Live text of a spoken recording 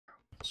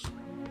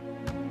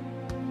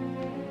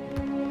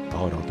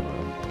Oh, don't throw it.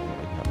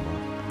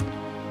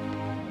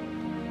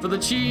 For the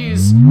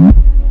cheese.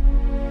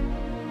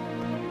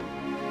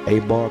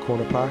 8-ball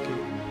corner pocket.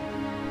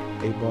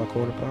 8-ball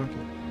corner pocket.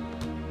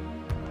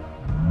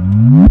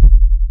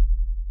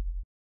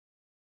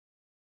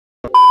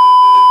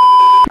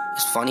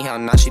 It's funny how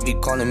now she be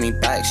calling me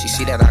back. She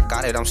see that I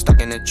got it, I'm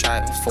stuck in the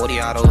trap. 40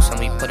 autos and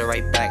we put it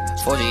right back.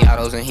 40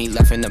 autos and he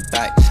left in the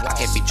back. I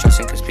can't be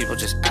trusting cause people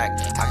just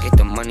act. I get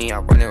the money, I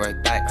run it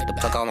right back. The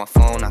plug on my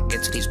phone, I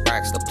get to these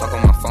racks. The plug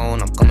on my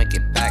phone, I'm gonna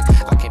get back.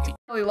 I can't be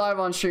Live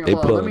on stream. They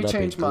Hold on, let me pulling up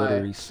change in my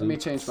glittery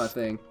suits.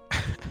 thing.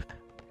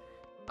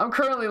 I'm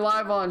currently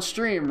live on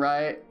stream,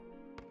 right?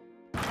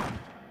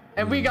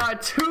 And we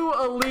got 2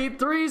 Elite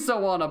 3s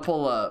that want to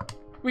pull up.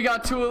 We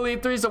got 2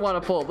 Elite 3s that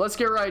want to pull up. Let's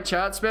get right,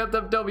 chat. Spam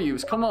the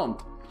W's. Come on.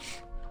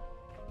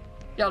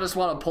 Y'all just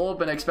want to pull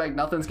up and expect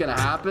nothing's gonna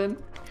happen?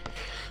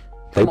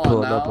 They Come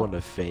pulling on up now. on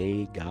the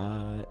fade,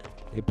 God.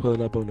 They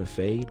pulling up on the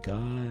fade,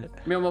 God.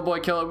 Me and my boy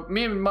Killer.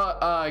 Me and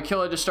my,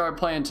 Killer just started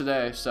playing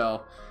today,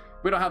 so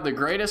we don't have the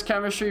greatest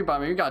chemistry, but I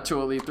mean we got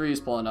 2 Elite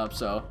 3s pulling up,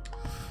 so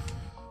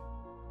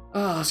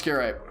let's get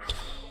right.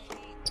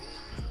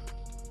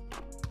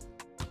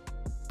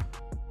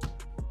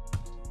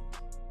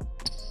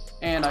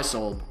 And I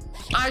sold.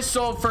 I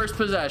sold first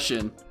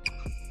possession.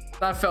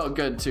 That felt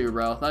good too,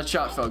 bro. That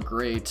shot felt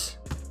great.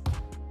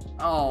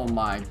 Oh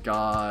my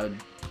god.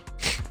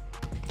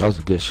 That was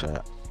a good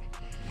shot.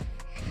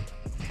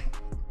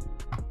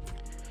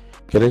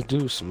 Can this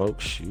dude smoke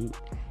shoot?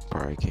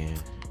 Probably can.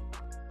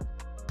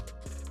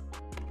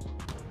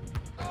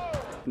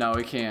 No,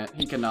 he can't.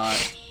 He cannot.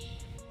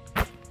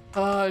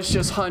 It's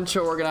just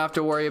Huncho we're gonna have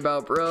to worry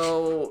about,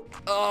 bro.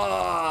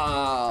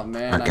 Oh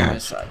man, I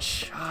missed that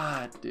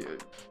shot,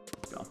 dude.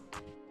 Go.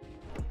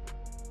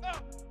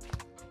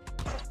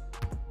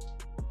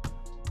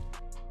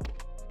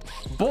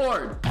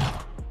 Board.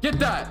 Get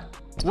that.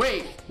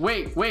 Wait.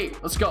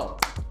 Let's go.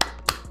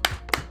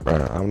 Bro,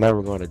 I'm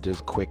never going to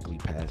just quickly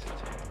pass it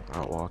to him.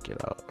 I'll walk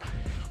it out.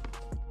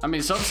 I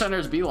mean, some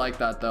centers be like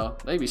that though.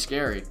 They be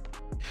scary.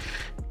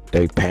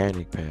 They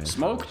panic pass.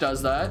 Smoke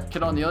does that.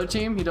 Kid on the other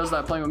team, he does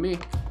that playing with me.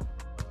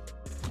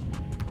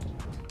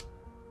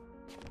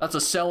 That's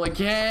a sell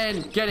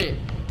again. Get it.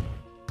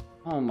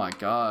 Oh my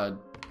god.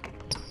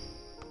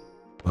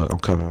 Look, I'm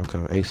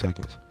coming. 8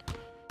 seconds.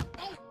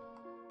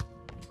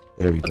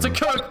 There we go. It's a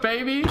cook,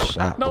 baby.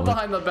 Shot, No boy.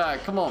 behind the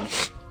back. Come on.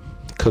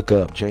 Cook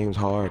up, James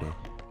Harden.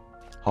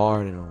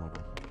 Harden on him.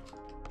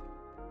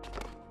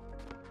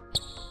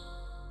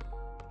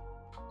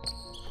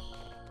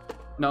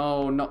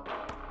 No.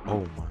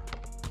 Oh my.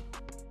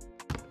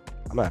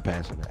 I'm not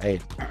passing that. Hey,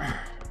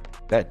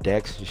 that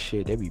Dex and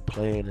shit, they be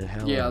playing the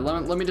hell. Yeah, out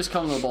of let me just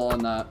come to the ball on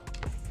that.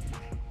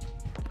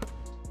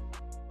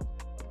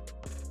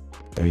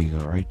 There you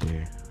go, right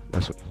there.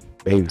 That's what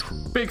baby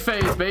food. Big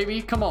phase,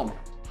 baby. Come on.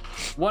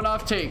 1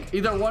 off take.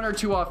 Either 1 or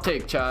 2 off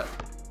take, chat.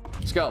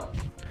 Let's go.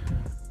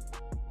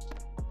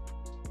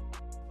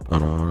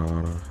 Hold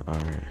on.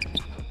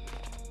 Alright.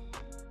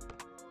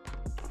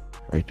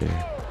 Right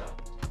there.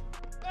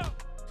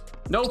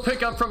 No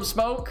pickup from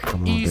smoke.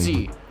 Come on,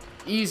 Easy. baby.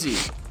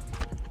 Easy.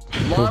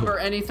 Lob or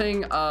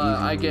anything,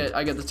 I get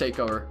the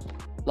takeover.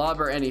 Lob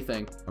or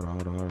anything.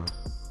 Hold on.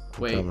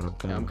 Wait. I'm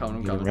Yeah, I'm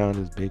coming. Get around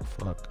this big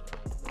fuck.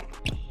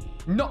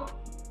 No.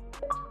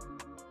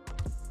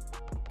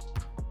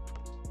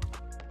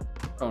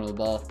 Going to the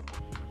ball.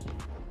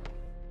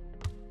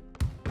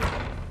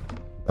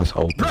 That's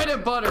open. Bread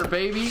and butter,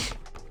 baby.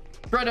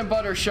 Bread and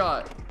butter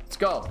shot. Let's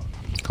go.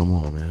 Come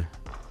on, man.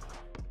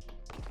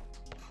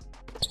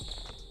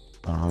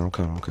 I'm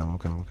coming.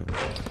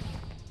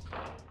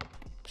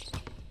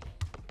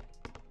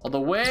 All the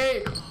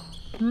way.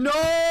 No.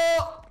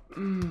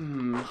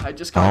 I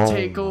just got to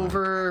take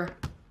over.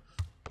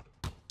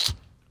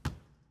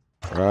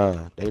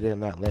 Bruh, they did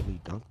not let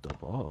me dunk the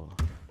ball.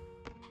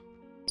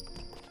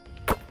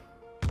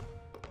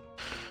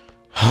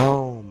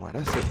 Oh my,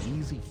 that's an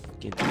easy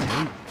fucking take,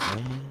 man.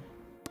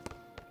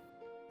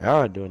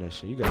 Y'all doing that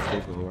shit. You gotta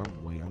take over.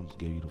 I'm just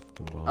giving you the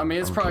fucking ball. I mean,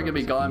 it's probably gonna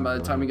be gone by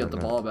the time we get the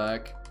ball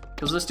back.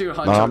 Because this dude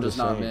No, Huncho I'm does just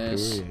not saying,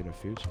 miss. period, in the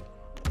future.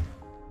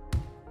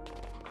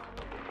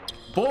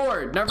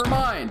 Board. Never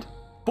mind.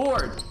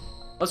 Board.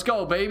 Let's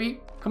go, baby.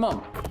 Come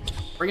on.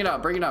 Bring it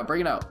out.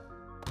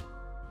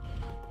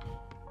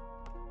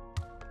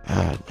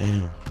 God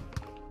damn.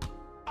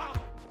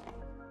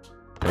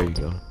 There you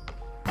go.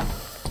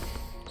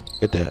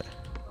 Get that.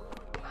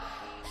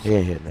 He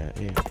ain't hitting that.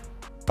 Yeah.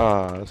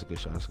 Ah, that's a good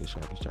shot. Good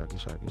shot.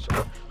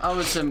 I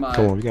was in my.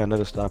 Come on, we got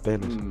another stop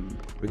in this.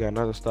 We got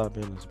another stop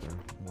in this, man.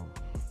 Come on.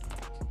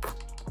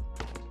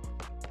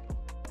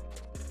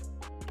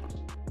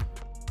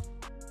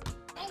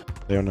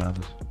 They're not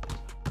others.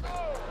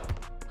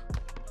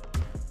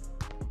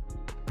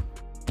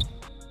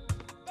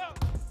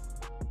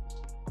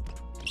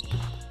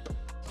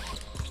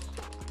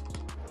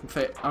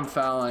 I'm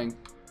fouling.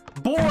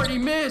 Board. He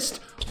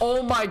missed.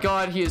 Oh my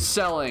god, he is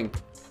selling.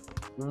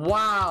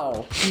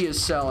 Wow, he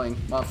is selling.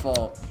 My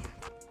fault.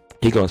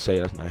 He gonna say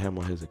that's not him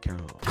on his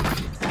account.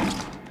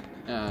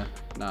 Yeah,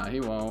 nah, he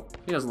won't.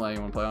 He doesn't let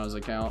anyone play on his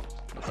account,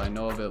 if I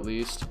know of at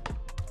least.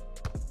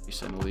 He's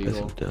illegal.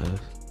 Yes, he does.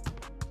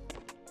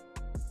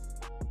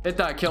 Hit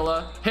that,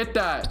 killer. Hit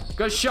that.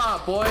 Good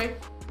shot, boy.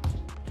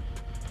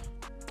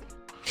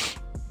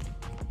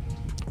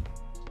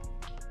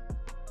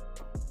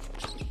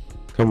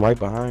 Come right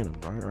behind him.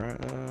 Right.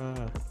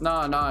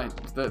 Nah.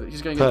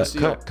 He's gonna get the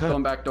steal. Cut.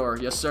 Going back door.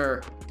 Yes,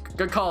 sir.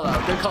 Good call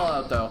out. Good call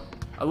out, though.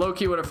 I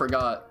low-key would have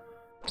forgot.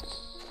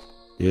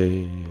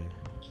 Yeah.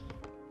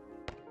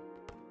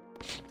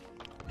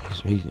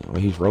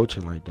 He's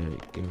roaching like that.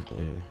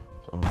 Yeah.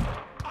 Oh.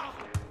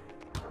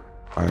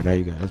 All right, now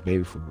you got that's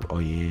baby food. Oh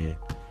yeah.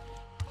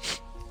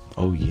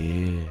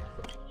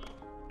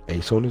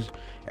 Hey,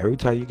 every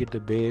time you get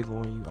the bag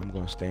on you, I'm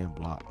gonna stand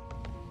block.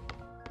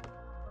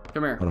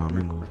 Come here. Hold on, I'm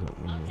gonna move.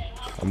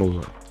 I'm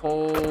moving.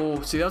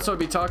 Oh, see, that's what I'd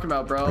be talking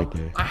about, bro. Right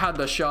there. I had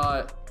the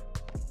shot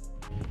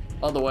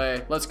all the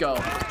way. Let's go.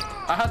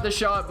 I had the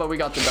shot, but we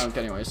got the dunk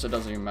anyway, so it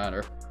doesn't even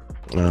matter.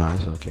 Nah,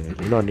 it's okay.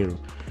 We don't need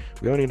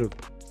to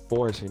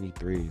force any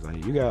threes.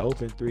 Like, you got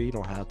open three, you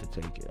don't have to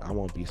take it. I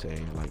won't be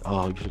saying like,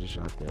 oh, you should have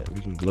shot that.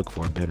 We can look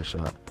for a better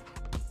shot.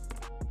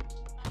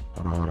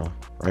 Hold on.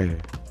 Right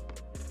here.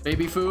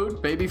 Baby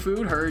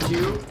food, heard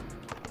you.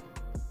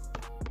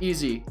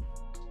 Easy.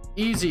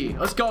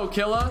 Let's go,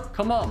 killer.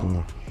 Come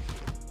on.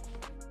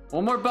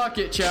 One more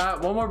bucket,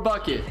 chat. One more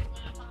bucket.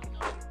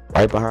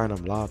 Right behind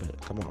him, lob it.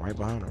 Come on, right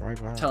behind him.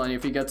 I'm telling you,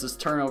 if he gets his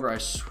turnover, I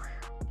swear.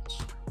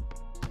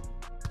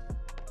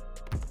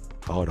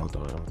 Oh, don't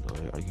throw it.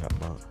 Oh, you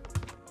got mine.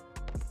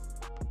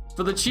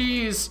 For the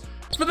cheese,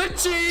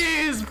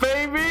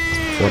 baby.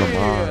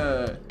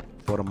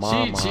 For the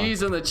mama.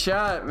 Cheese in the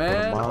chat,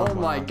 man. Oh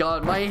my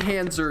god, my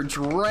hands are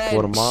drenched.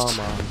 For the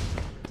mama.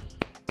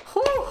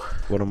 Whew.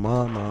 For the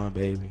mama,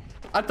 baby.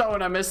 I thought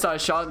when I missed that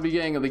shot at the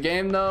beginning of the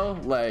game, though,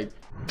 like,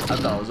 I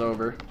thought it was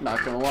over.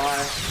 Not gonna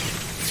lie.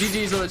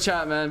 GG's in the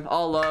chat, man.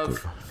 All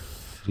love.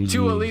 GG's,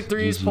 2 elite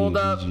threes pulled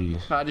up.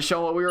 GG's. Had to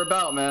show what we were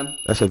about, man.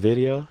 That's a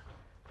video?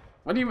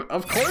 What do you?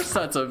 Of course,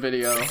 that's a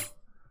video.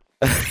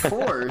 Of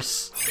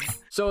course.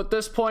 So at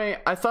this point,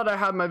 I thought I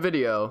had my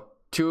video.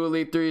 2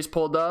 elite threes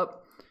pulled up.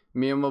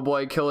 Me and my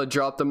boy Killa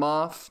dropped them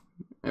off.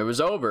 It was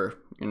over.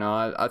 You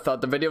know, I thought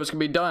the video was gonna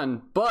be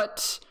done,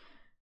 but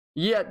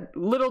yet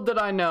little did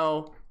I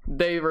know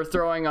they were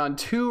throwing on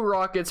 2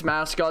 Rockets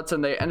mascots,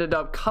 and they ended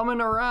up coming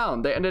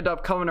around.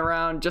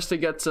 Just to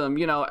get some,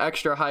 you know,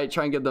 extra height,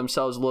 try and give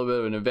themselves a little bit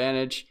of an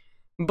advantage.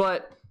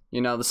 But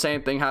you know, the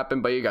same thing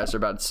happened, but you guys are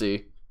about to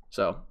see.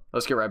 So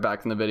let's get right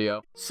back in the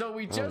video. So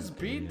we just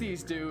beat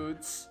these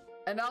dudes,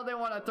 and now they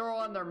want to throw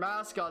on their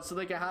mascot so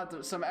they can have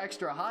some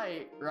extra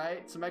height,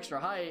 right? Some extra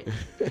height.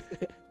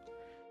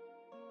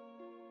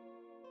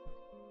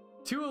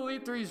 2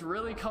 elite threes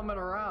really coming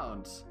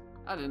around.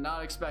 I did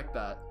not expect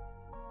that.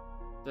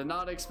 Did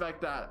not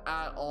expect that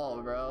at all,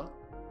 bro.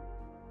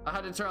 I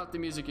had to turn off the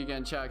music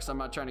again, chat, because I'm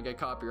not trying to get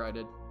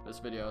copyrighted this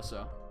video,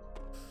 so.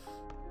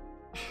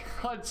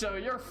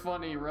 Huncho, you're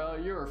funny, bro.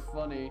 You're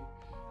funny.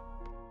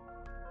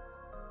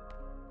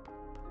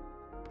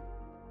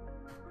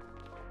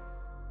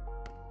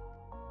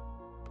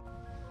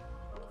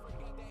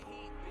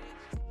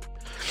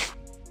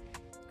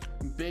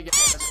 Big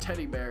ass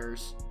teddy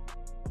bears.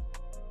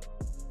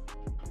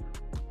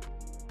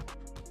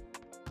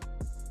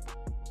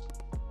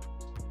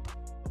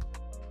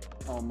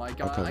 Oh my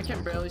god, I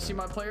can barely see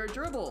my player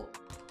dribble.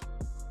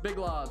 Big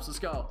lobs, let's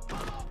go.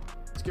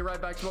 Let's get right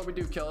back to what we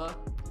do, Killa.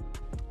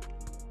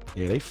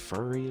 Yeah, they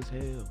furry as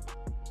hell.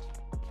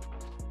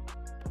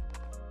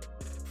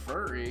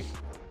 Furry?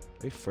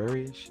 They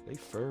furry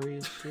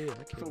as shit.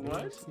 I can't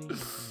What? see.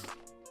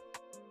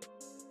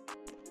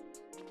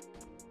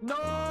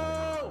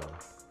 No!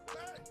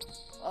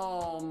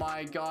 Oh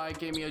my god,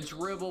 gave me a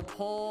dribble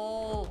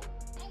pull.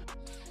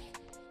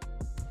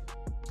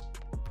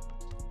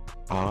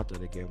 Oh, I thought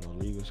they gave him a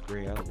legal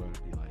screen. I was going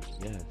to be like,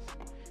 yes.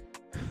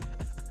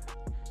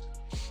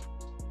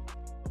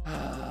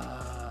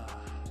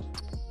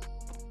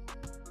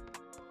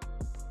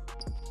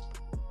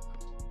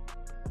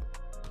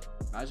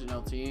 Imagine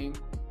LTing.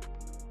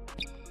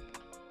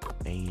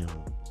 Damn.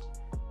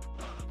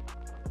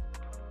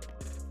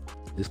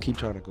 Just keep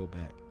trying to go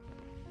back.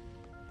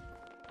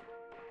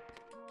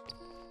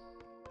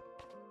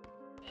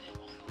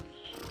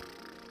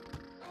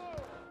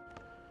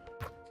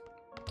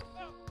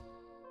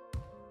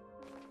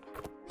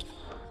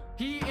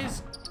 He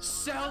is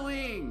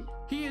selling.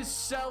 He is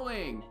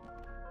selling.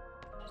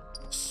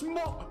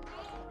 Smoke.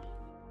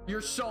 You're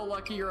so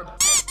lucky you're a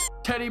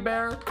teddy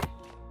bear.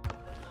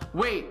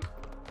 Wait.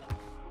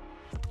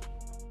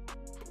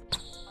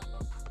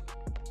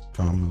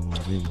 Move.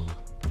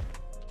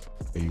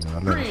 There you go.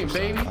 Green,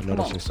 baby. I know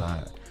that's your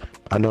side.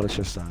 I know that's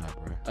your side,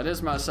 bro. That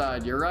is my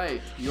side. You're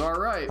right. You are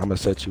right. I'm gonna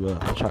set you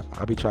up.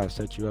 I'll be trying to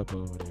set you up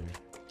over there.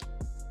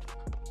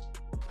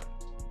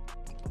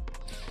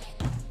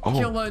 Oh.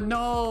 Killa,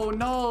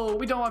 no.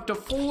 We don't have to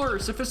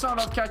force. If it's not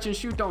off catch and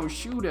shoot, don't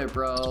shoot it,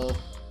 bro.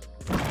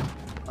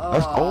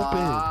 That's open.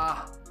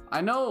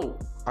 I know.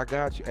 I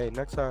got you. Hey,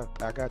 next time.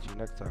 I got you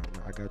next time.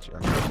 I got you.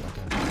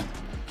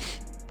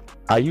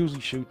 I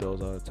usually shoot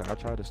those all the time. I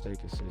try to stay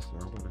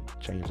consistent. I want to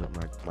change up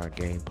my gameplay I try to stay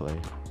consistent. I want to change up my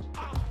gameplay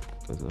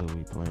because of what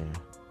we playing.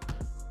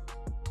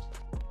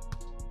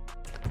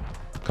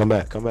 Come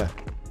back.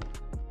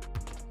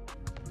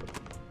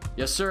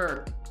 Yes,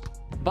 sir.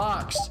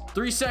 Box.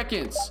 3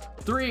 seconds.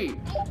 3,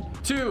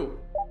 2.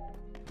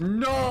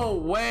 No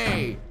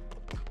way.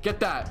 Get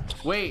that.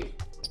 Wait.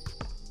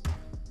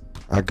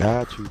 I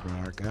got you, bro.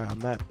 I'm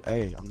not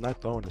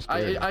throwing the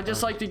scary. I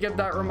just like to give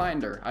that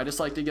reminder. I just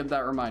like to give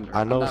that reminder.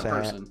 I know I'm that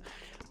person.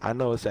 I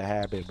know it's a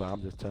habit, but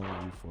I'm just telling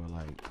you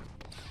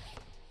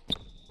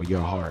for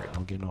your heart.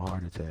 Don't get no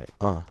heart attack.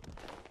 Oh,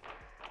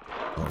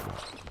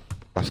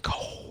 let's go.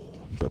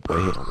 But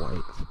boy, hit him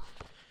white.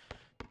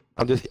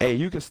 I'm just, hey,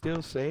 you can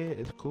still say it.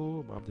 It's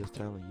cool, but I'm just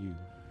telling you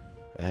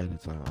ahead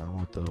of time.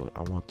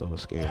 I won't throw a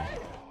scare.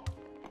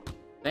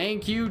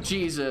 Thank you,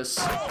 Jesus.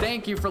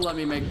 Thank you for letting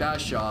me make that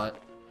shot.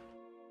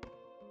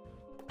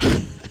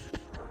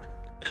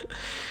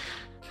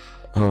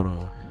 Hold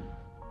on.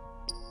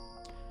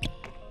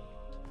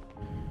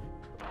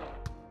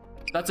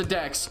 That's a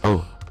Dex.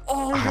 Oh,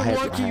 you're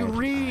lucky you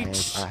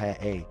reached. I had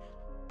A.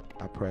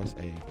 I pressed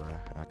A, bro.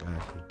 I got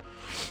you.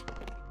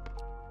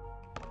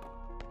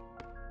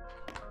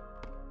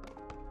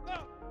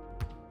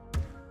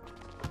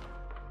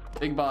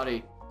 Big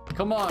body.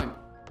 Come on.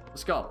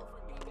 Let's go.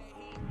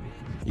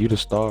 You the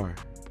star.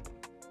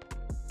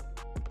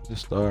 The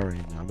star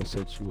right now. I'm gonna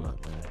set you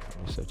up, man.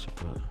 I'm gonna set you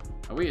up.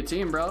 Are we a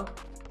team, bro?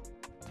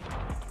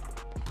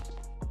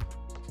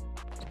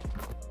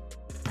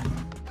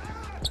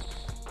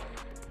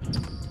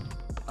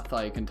 I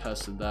thought you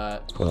contested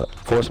that.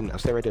 Force him now.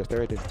 Stay right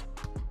there.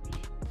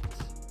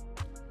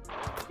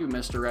 You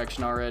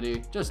misdirection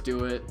already. Just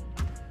do it.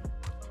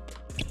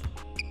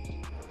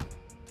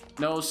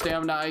 No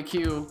stamina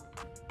IQ.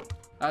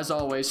 As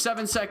always.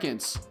 7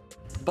 seconds.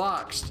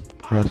 Boxed.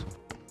 Press.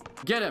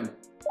 Get him.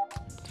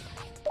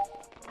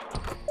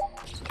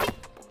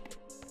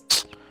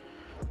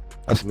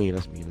 That's me.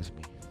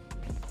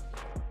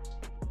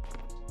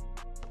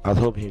 I was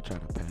hoping he'd try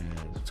to pass.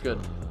 It's good.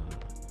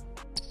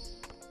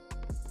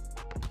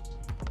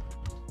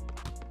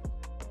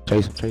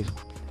 Chase him.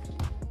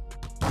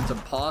 It's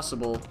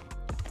impossible.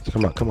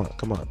 Come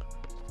on.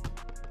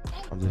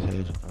 I'm just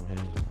hedging.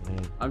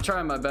 I'm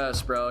trying my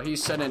best, bro.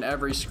 He's setting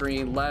every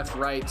screen, left,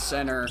 right,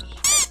 center.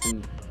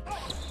 And...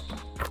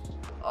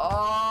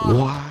 Oh!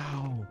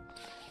 Wow.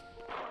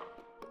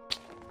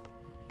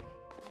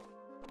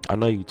 I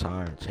know you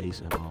tired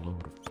chasing all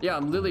over. Yeah,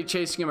 I'm literally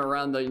chasing him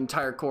around the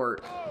entire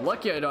court.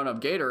 Lucky I don't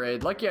have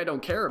Gatorade. Lucky I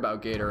don't care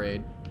about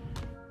Gatorade.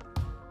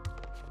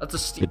 That's a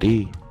steep.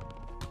 D.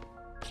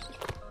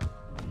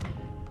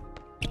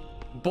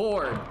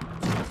 Board.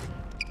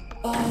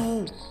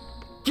 Oh,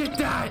 get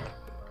that.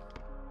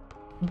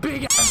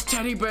 Big ass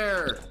teddy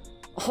bear.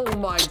 Oh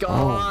my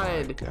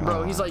god.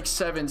 Bro, he's like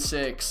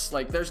 7'6".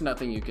 Like, there's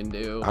nothing you can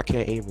do. I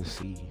can't even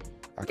see.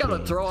 You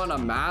gotta throw on a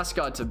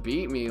mascot to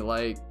beat me.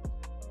 Like,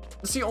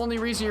 that's the only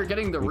reason you're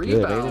getting the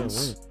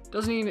rebounds.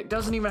 Doesn't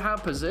even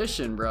have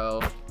position,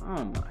 bro.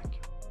 Oh my god.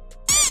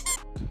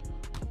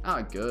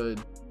 Not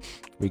good.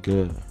 We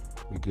good.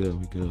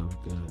 Come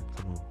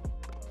on.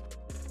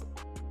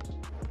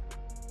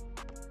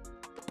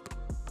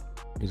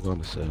 He's going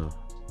to sell.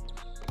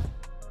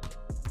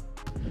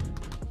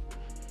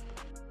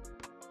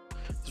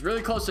 It's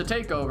really close to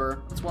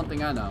takeover. That's one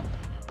thing I know.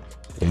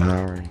 Yeah, I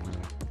already know.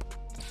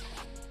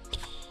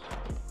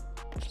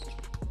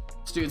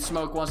 This dude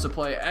Smoke wants to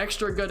play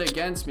extra good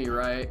against me,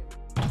 right?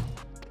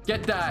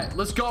 Get that.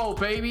 Let's go,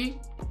 baby.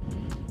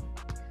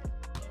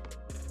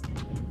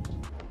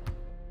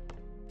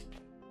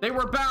 They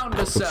were bound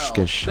to sell.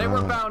 They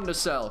were bound to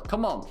sell.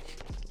 Come on.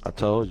 I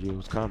told you it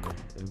was coming.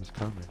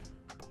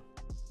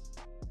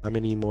 How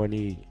many more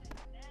need?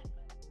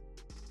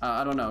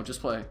 I don't know. Just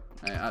play.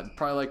 I'd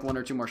probably like 1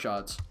 or 2 more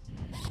shots.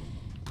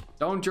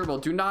 Don't dribble.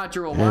 Do not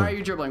dribble. Why are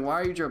you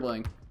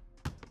dribbling?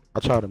 I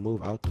try to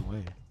move out the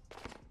way.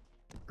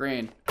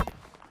 Green.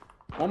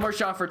 1 more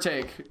shot for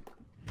take.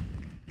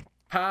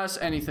 Pass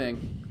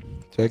anything.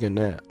 Taking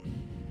that.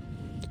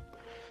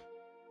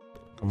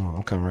 Come on,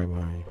 I'm coming right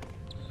behind you.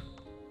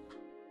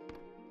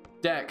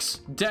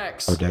 Dex. Oh,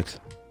 Dex.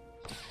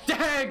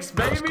 Dex,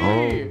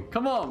 baby!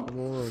 Come on.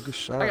 Good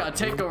shot. I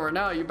got a takeover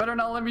now. You better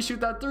not let me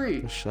shoot that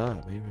 3. Good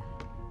shot, baby.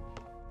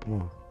 Come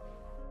on.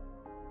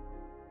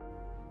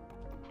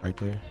 Right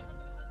there.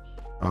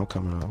 Oh, I'm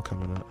coming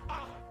up.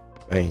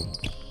 Bang.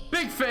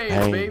 Big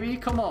fade, baby.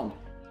 Come on.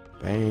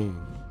 Bang.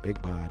 Big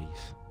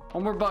bodies.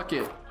 1 more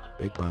bucket.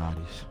 Big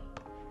bodies.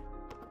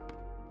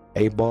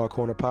 8-ball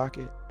corner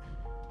pocket.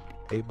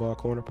 8-ball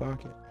corner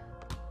pocket.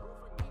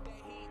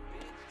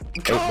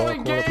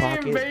 Going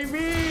game,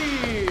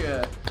 baby!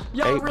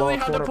 Y'all really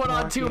had to put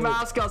on 2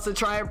 mascots to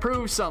try and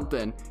prove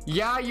something.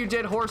 Yeah, you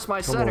did horse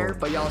my center,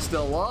 but y'all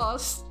still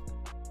lost.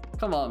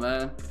 Come on,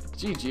 man.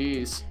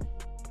 GG's.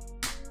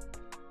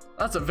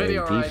 That's a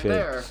video right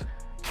there.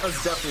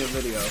 That's definitely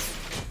a video.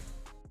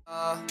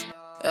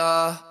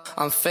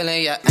 I'm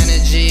feeling your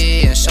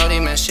energy, and shorty,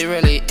 man, she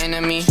really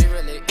into me.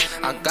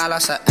 I got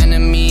lots of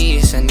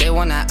enemies, and they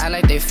wanna act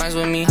like they friends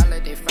with me.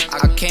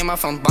 I came up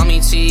from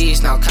bummy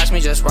tees, now catch me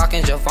just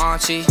rockin'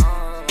 Givenchy.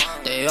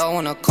 They all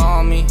wanna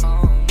call me,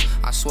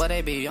 I swear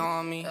they be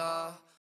on me.